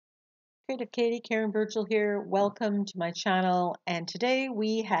Creative Katie, Karen Burchill here. Welcome to my channel. And today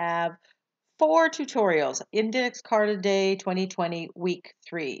we have 4 tutorials, Index Card a Day 2020 Week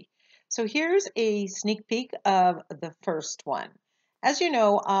 3. So here's a sneak peek of the first one. As you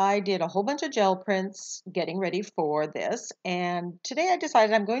know, I did a whole bunch of gel prints getting ready for this. And today I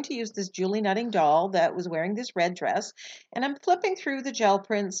decided I'm going to use this Julie Nutting doll that was wearing this red dress. And I'm flipping through the gel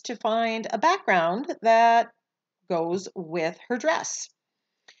prints to find a background that goes with her dress.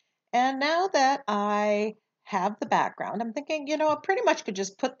 And now that I have the background, I'm thinking, I pretty much could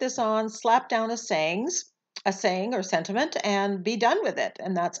just put this on, slap down a saying or sentiment, and be done with it.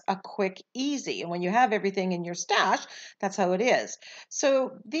 And that's a quick, easy. And when you have everything in your stash, that's how it is.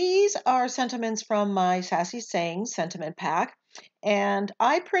 So these are sentiments from my Sassy Sayings sentiment pack. And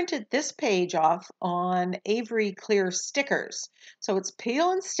I printed this page off on Avery clear stickers. So it's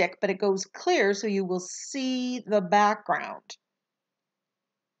peel and stick, but it goes clear so you will see the background.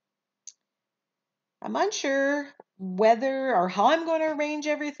 I'm unsure whether or how I'm going to arrange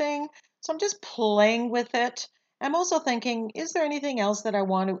everything, so I'm just playing with it. I'm also thinking, is there anything else that I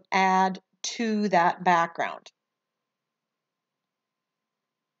want to add to that background?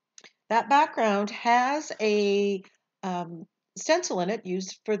 That background has a stencil in it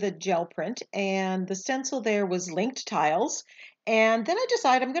used for the gel print, and the stencil there was linked tiles. And then I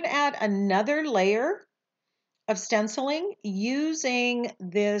decided I'm going to add another layer of stenciling using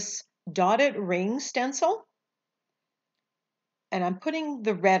this dotted ring stencil. And I'm putting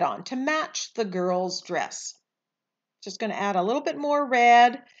the red on to match the girl's dress. Just going to add a little bit more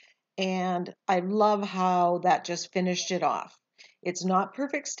red, and I love how that just finished it off. It's not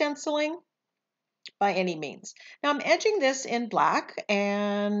perfect stenciling by any means. Now I'm edging this in black,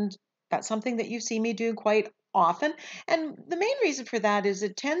 and that's something that you see me do quite often. And the main reason for that is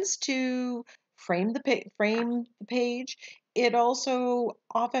it tends to frame the page. It also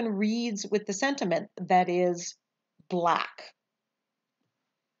often reads with the sentiment that is black.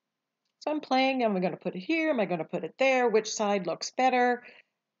 So I'm playing, am I going to put it here? Am I going to put it there? Which side looks better?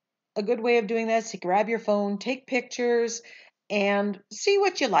 A good way of doing that is to grab your phone, take pictures, and see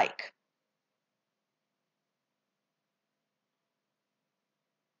what you like.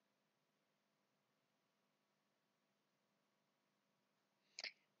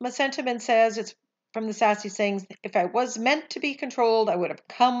 My sentiment says, it's from the Sassy Sayings, if I was meant to be controlled, I would have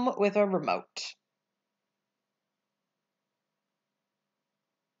come with a remote.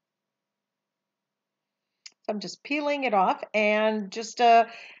 So I'm just peeling it off, and just a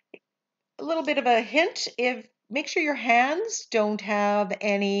little bit of a hint, make sure your hands don't have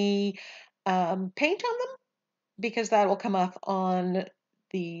any paint on them, because that will come off on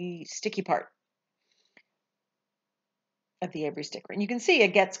the sticky part of the Avery sticker. And you can see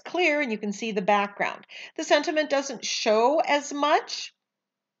it gets clear, and you can see the background. The sentiment doesn't show as much,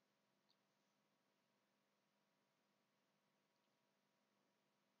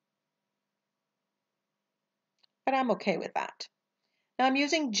 but I'm okay with that. Now I'm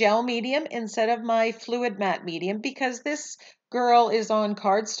using gel medium instead of my fluid matte medium because this girl is on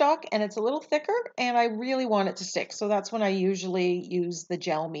cardstock and it's a little thicker, and I really want it to stick. So that's when I usually use the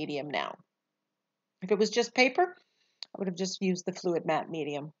gel medium now. If it was just paper, I would have just used the fluid matte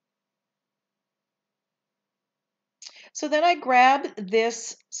medium. So then I grabbed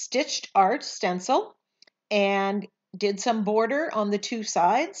this stitched art stencil and did some border on the two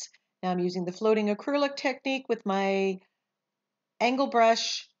sides. Now I'm using the floating acrylic technique with my angle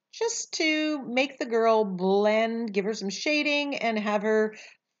brush just to make the girl blend, give her some shading, and have her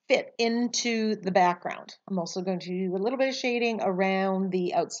fit into the background. I'm also going to do a little bit of shading around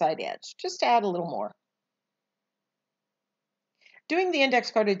the outside edge, just to add a little more. Doing the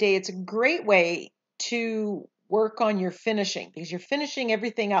index card a day, it's a great way to work on your finishing because you're finishing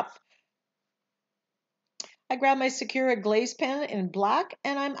everything up. I grab my Sakura glaze pen in black,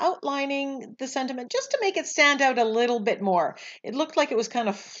 and I'm outlining the sentiment just to make it stand out a little bit more. It looked like it was kind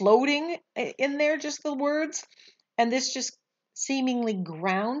of floating in there, just the words, and this just seemingly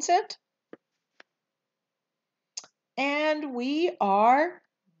grounds it. And we are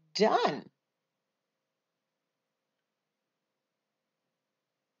done.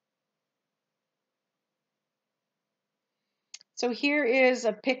 So here is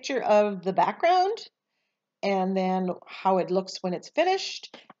a picture of the background, and then how it looks when it's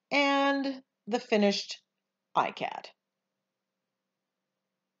finished, and the finished ICAD.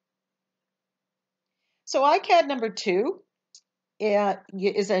 So ICAD number 2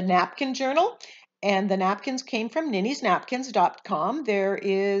 is a napkin journal, and the napkins came from NINNYSNAPKINS.com. There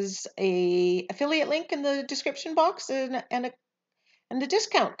is a affiliate link in the description box and a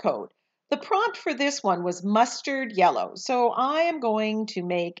discount code. The prompt for this one was mustard yellow. So I am going to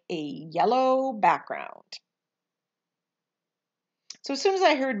make a yellow background. So as soon as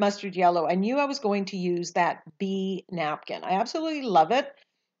I heard mustard yellow, I knew I was going to use that bee napkin. I absolutely love it.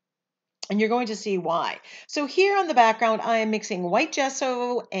 And you're going to see why. So here on the background, I am mixing white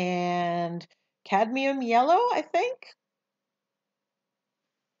gesso and cadmium yellow, I think.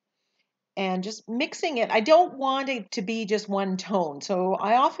 And just mixing it. I don't want it to be just one tone. So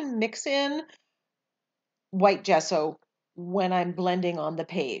I often mix in white gesso when I'm blending on the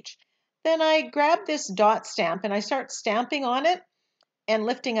page. Then I grab this dot stamp and I start stamping on it and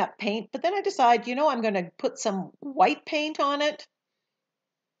lifting up paint. But then I decide, I'm going to put some white paint on it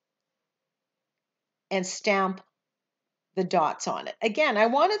and stamp the dots on it. Again, I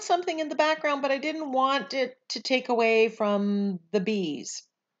wanted something in the background, but I didn't want it to take away from the bees.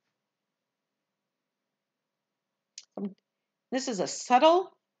 This is a subtle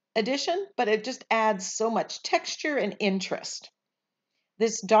addition, but it just adds so much texture and interest.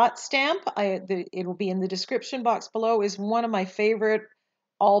 This dot stamp, it will be in the description box below, is one of my favorite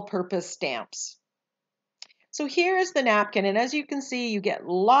all-purpose stamps. So here is the napkin, and as you can see, you get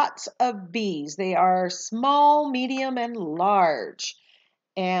lots of bees. They are small, medium, and large,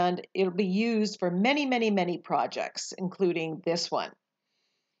 and it'll be used for many, many, many projects, including this one.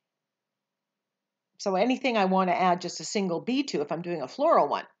 So anything I want to add just a single bee to if I'm doing a floral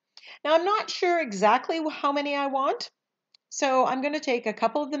one. Now, I'm not sure exactly how many I want. So I'm going to take a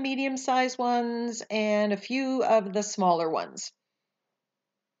couple of the medium-sized ones and a few of the smaller ones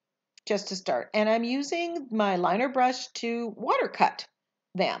just to start. And I'm using my liner brush to water cut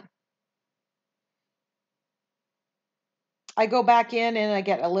them. I go back in and I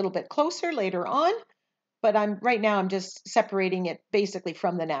get a little bit closer later on, but right now I'm just separating it basically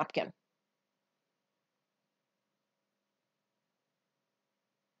from the napkin.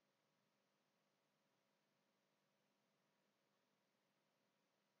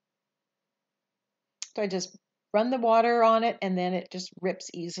 So I just run the water on it and then it just rips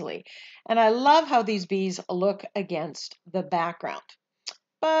easily. And I love how these bees look against the background.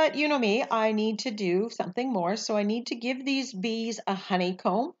 But you know me, I need to do something more. So I need to give these bees a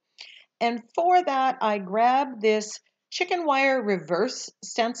honeycomb. And for that, I grab this chicken wire reverse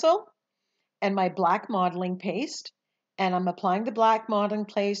stencil and my black modeling paste. And I'm applying the black modeling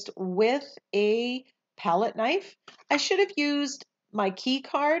paste with a palette knife. I should have used my key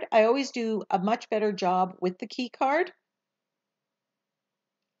card. I always do a much better job with the key card.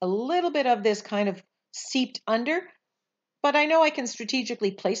 A little bit of this kind of seeped under, but I know I can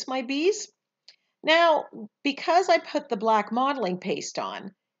strategically place my bees. Now, because I put the black modeling paste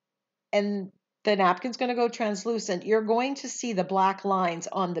on and the napkin's going to go translucent, you're going to see the black lines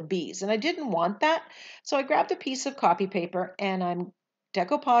on the bees. And I didn't want that. So I grabbed a piece of copy paper and I'm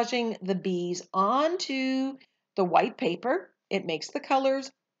decoupaging the bees onto the white paper. It makes the colors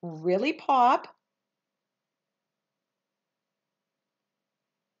really pop.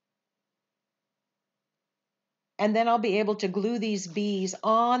 And then I'll be able to glue these bees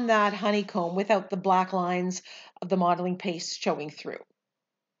on that honeycomb without the black lines of the modeling paste showing through.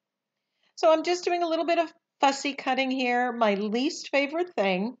 So I'm just doing a little bit of fussy cutting here, my least favorite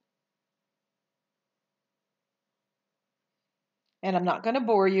thing. And I'm not going to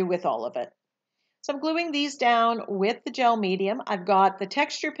bore you with all of it. So I'm gluing these down with the gel medium. I've got the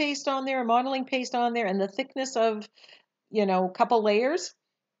texture paste on there, modeling paste on there, and the thickness of, a couple layers.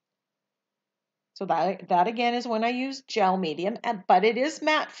 So that again is when I use gel medium, but it is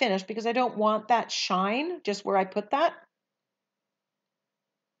matte finish because I don't want that shine just where I put that.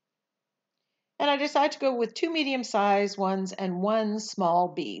 And I decided to go with 2 medium-sized ones and 1 small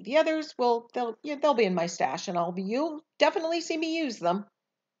bee. The others they'll be in my stash, and you'll definitely see me use them.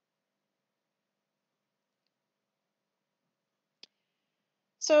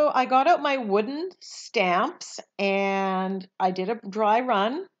 So I got out my wooden stamps and I did a dry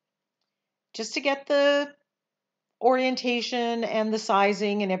run just to get the orientation and the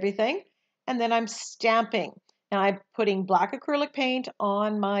sizing and everything. And then I'm stamping. And I'm putting black acrylic paint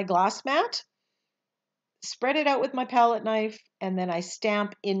on my glass mat, spread it out with my palette knife, and then I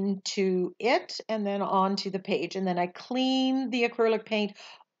stamp into it and then onto the page. And then I clean the acrylic paint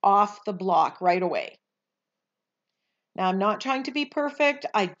off the block right away. Now, I'm not trying to be perfect.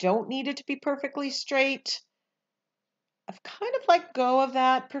 I don't need it to be perfectly straight. I've kind of let go of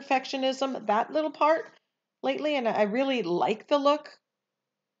that perfectionism, that little part lately, and I really like the look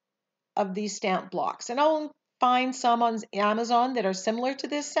of these stamp blocks. And I'll find some on Amazon that are similar to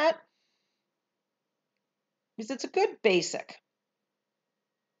this set because it's a good basic.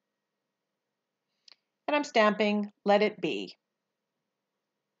 And I'm stamping, let it be.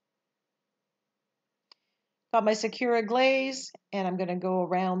 Got my Secura glaze, and I'm going to go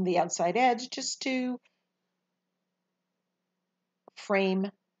around the outside edge just to frame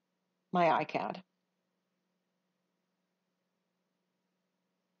my ICAD.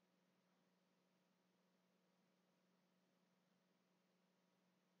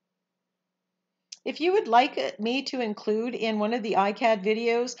 If you would like me to include in one of the ICAD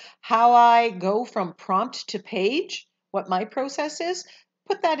videos how I go from prompt to page, what my process is,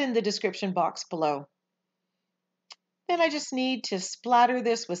 put that in the description box below. Then I just need to splatter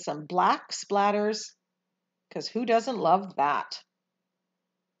this with some black splatters, because who doesn't love that?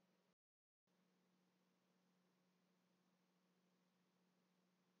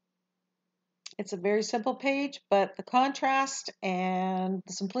 It's a very simple page, but the contrast and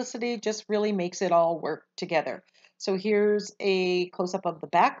the simplicity just really makes it all work together. So here's a close-up of the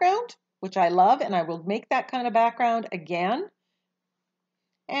background, which I love, and I will make that kind of background again,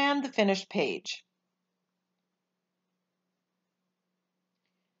 and the finished page.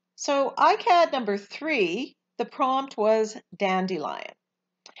 So ICAD number 3, the prompt was dandelion.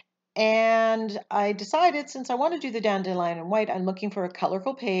 And I decided, since I want to do the dandelion in white, I'm looking for a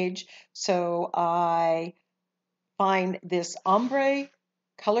colorful page. So I find this ombre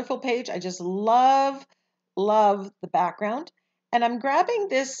colorful page. I just love the background. And I'm grabbing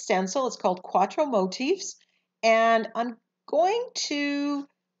this stencil. It's called Quattro Motifs. And I'm going to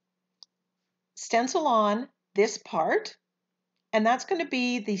stencil on this part. And that's going to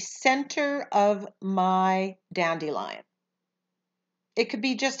be the center of my dandelion. It could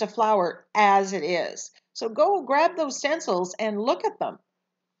be just a flower as it is. So go grab those stencils and look at them.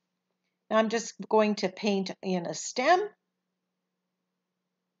 Now I'm just going to paint in a stem.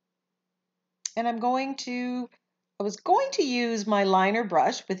 And I was going to use my liner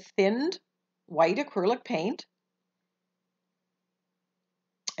brush with thinned white acrylic paint.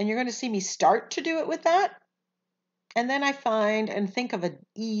 And you're going to see me start to do it with that. And then I find and think of an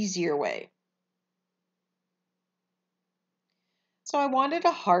easier way. So I wanted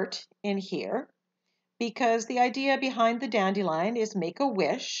a heart in here because the idea behind the dandelion is make a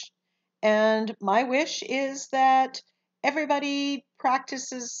wish. And my wish is that everybody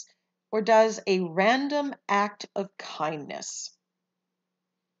practices or does a random act of kindness.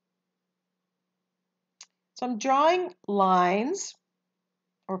 So I'm drawing lines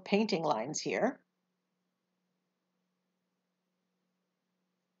or painting lines here,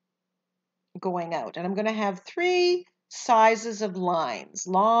 going out. And I'm going to have 3 sizes of lines,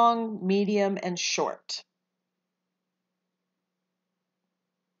 long, medium, and short.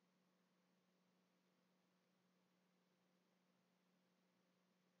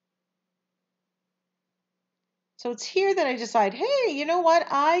 So it's here that I decide, hey, you know what?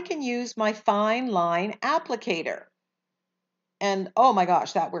 I can use my fine line applicator. And oh my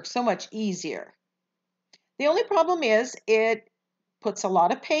gosh, that works so much easier. The only problem is it puts a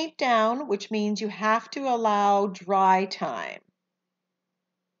lot of paint down, which means you have to allow dry time.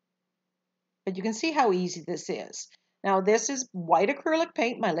 But you can see how easy this is. Now this is white acrylic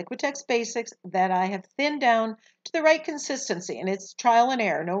paint, my Liquitex Basics, that I have thinned down to the right consistency, and it's trial and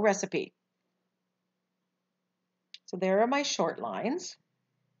error, no recipe. So there are my short lines.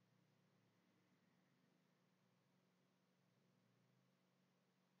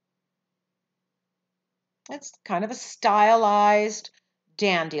 It's kind of a stylized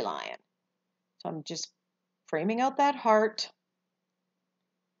dandelion. So I'm just framing out that heart.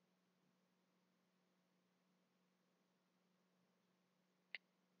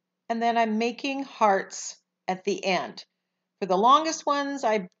 And then I'm making hearts at the end. For the longest ones,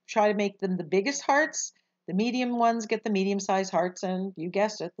 I try to make them the biggest hearts. The medium ones get the medium-sized hearts, and you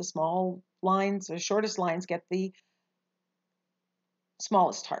guessed it, the small lines or shortest lines get the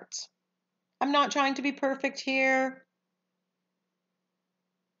smallest hearts. I'm not trying to be perfect here.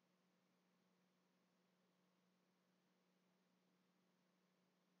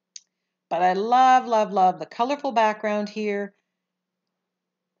 But I love the colorful background here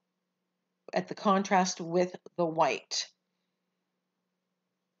at the contrast with the white.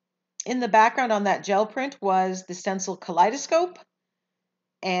 In the background on that gel print was the stencil Kaleidoscope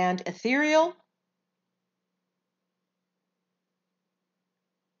and Ethereal.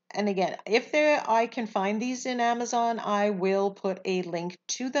 And again, if I can find these in Amazon, I will put a link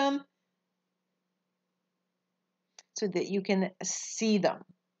to them so that you can see them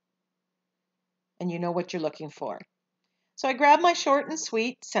and you know what you're looking for. So I grabbed my short and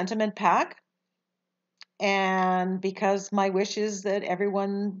sweet sentiment pack, and because my wish is that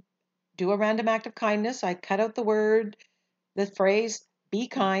everyone do a random act of kindness, I cut out the phrase, be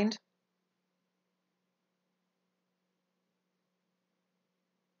kind.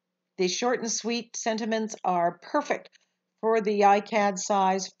 The short and sweet sentiments are perfect for the ICAD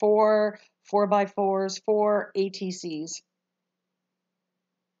size, for 4x4s, for ATCs.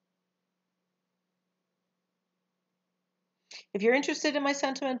 If you're interested in my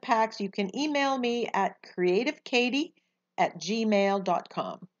sentiment packs, you can email me at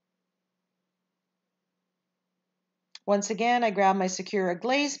creativekatie@gmail.com. Once again, I grab my Secura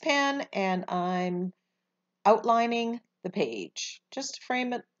glaze pen and I'm outlining the page. Just to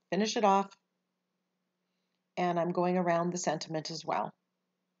frame it, finish it off, and I'm going around the sentiment as well.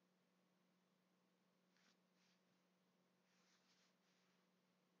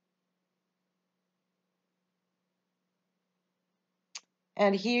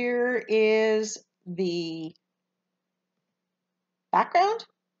 And here is the background,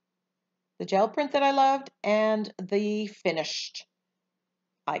 the gel print that I loved, and the finished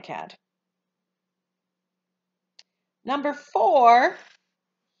ICAD. Number 4,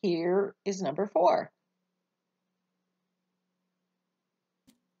 here is number 4.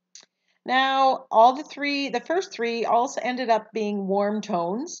 Now, the first 3 also ended up being warm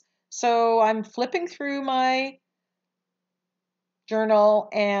tones. So I'm flipping through my journal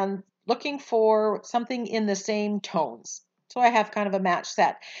and looking for something in the same tones. So I have kind of a match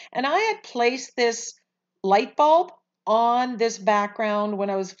set. And I had placed this light bulb on this background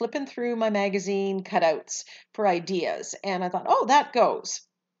when I was flipping through my magazine cutouts for ideas. And I thought, oh, that goes.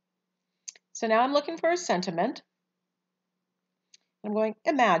 So now I'm looking for a sentiment. I'm going,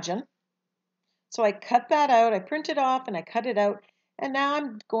 imagine. So I cut that out, I print it off and I cut it out. And now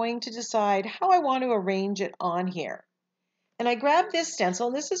I'm going to decide how I want to arrange it on here. And I grabbed this stencil.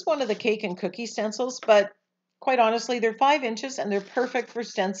 This is one of the cake and cookie stencils, but quite honestly, they're 5 inches and they're perfect for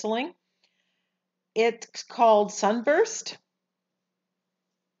stenciling. It's called Sunburst.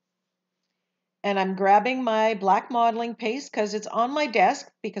 And I'm grabbing my black modeling paste because it's on my desk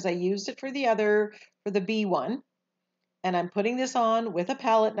because I used it for the B one. And I'm putting this on with a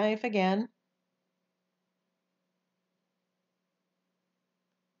palette knife again.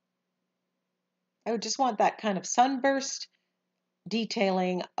 I would just want that kind of sunburst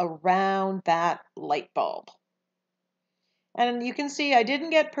detailing around that light bulb. And you can see I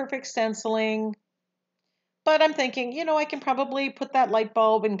didn't get perfect stenciling, but I'm thinking, you know, I can probably put that light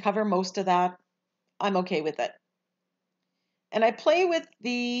bulb and cover most of that. I'm okay with it. And I play with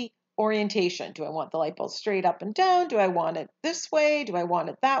the orientation. Do I want the light bulb straight up and down? Do I want it this way? Do I want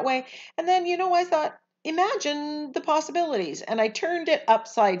it that way? And then, you know, I thought, imagine the possibilities. And I turned it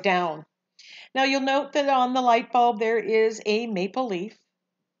upside down. Now you'll note that on the light bulb there is a maple leaf.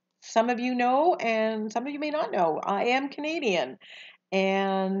 Some of you know, and some of you may not know, I am Canadian.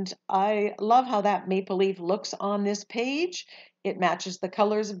 And I love how that maple leaf looks on this page. It matches the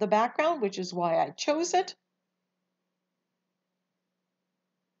colors of the background, which is why I chose it.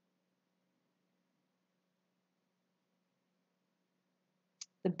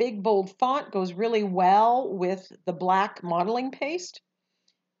 The big bold font goes really well with the black modeling paste.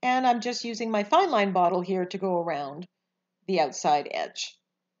 And I'm just using my fine line bottle here to go around the outside edge.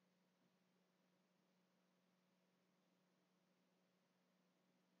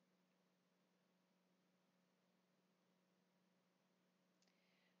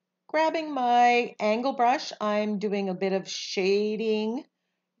 Grabbing my angle brush, I'm doing a bit of shading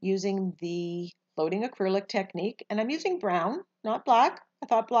using the floating acrylic technique, and I'm using brown, not black. I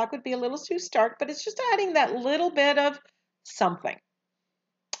thought black would be a little too stark, but it's just adding that little bit of something.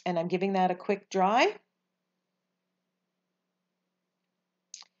 And I'm giving that a quick dry.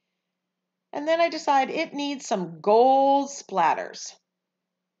 And then I decide it needs some gold splatters.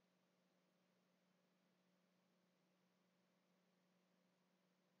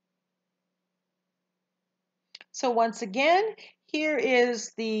 So once again, here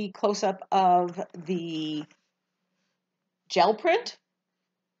is the close-up of the gel print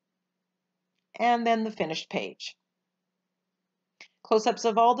and then the finished page. Close-ups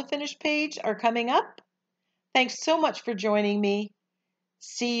of all the finished page are coming up. Thanks so much for joining me.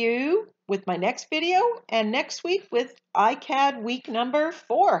 See you with my next video and next week with ICAD week number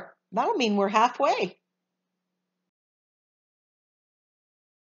 4. That'll mean we're halfway.